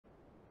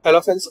Hello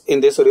friends,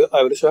 in this video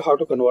I will show how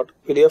to convert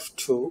PDF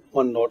to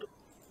OneNote.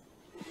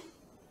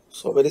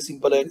 So very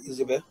simple and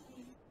easy way.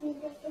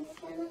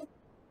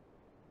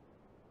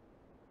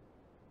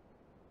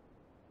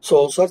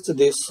 So search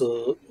this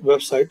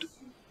website.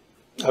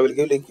 I will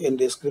give link in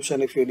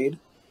description if you need.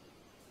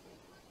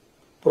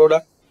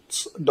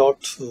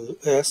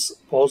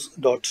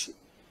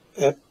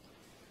 Products.s.pause.app,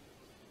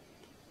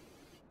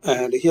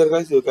 and here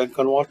guys you can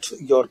convert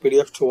your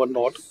PDF to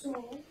OneNote.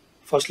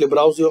 Firstly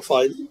browse your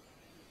file.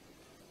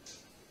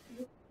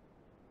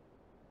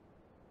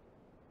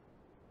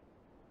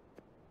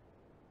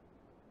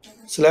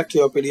 Select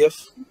your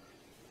PDF.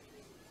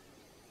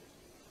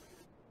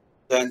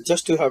 Then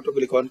just you have to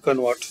click on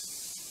convert.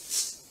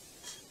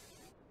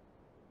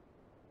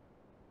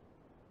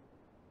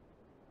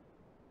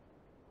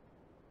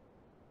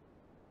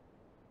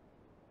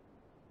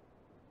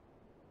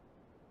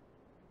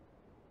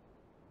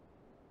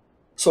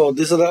 So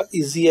this is the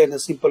easy and a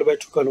simple way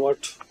to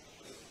convert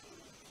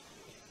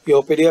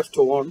your PDF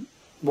to one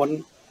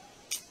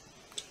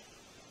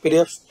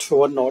PDF to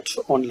OneNote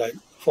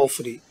online for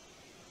free.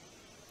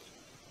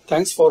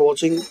 Thanks for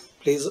watching.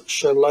 Please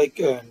share, like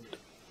and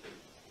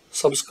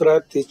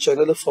subscribe this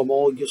channel for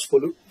more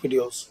useful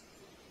videos.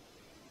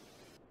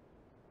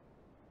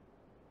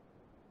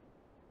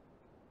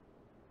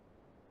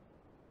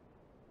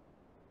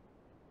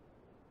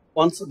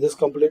 Once this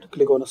complete,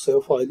 click on a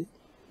save file.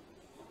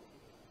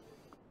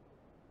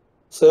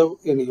 Save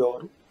in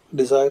your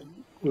desired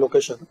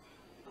location.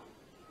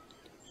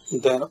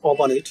 Then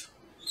open it.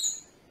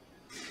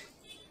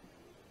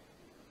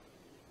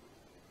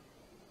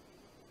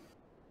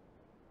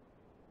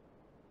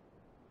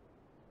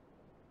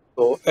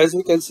 So as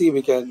we can see,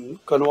 we can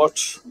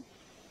convert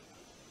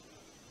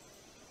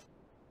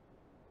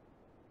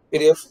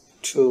PDF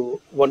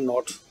to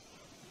OneNote.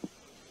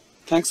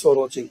 Thanks for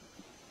watching.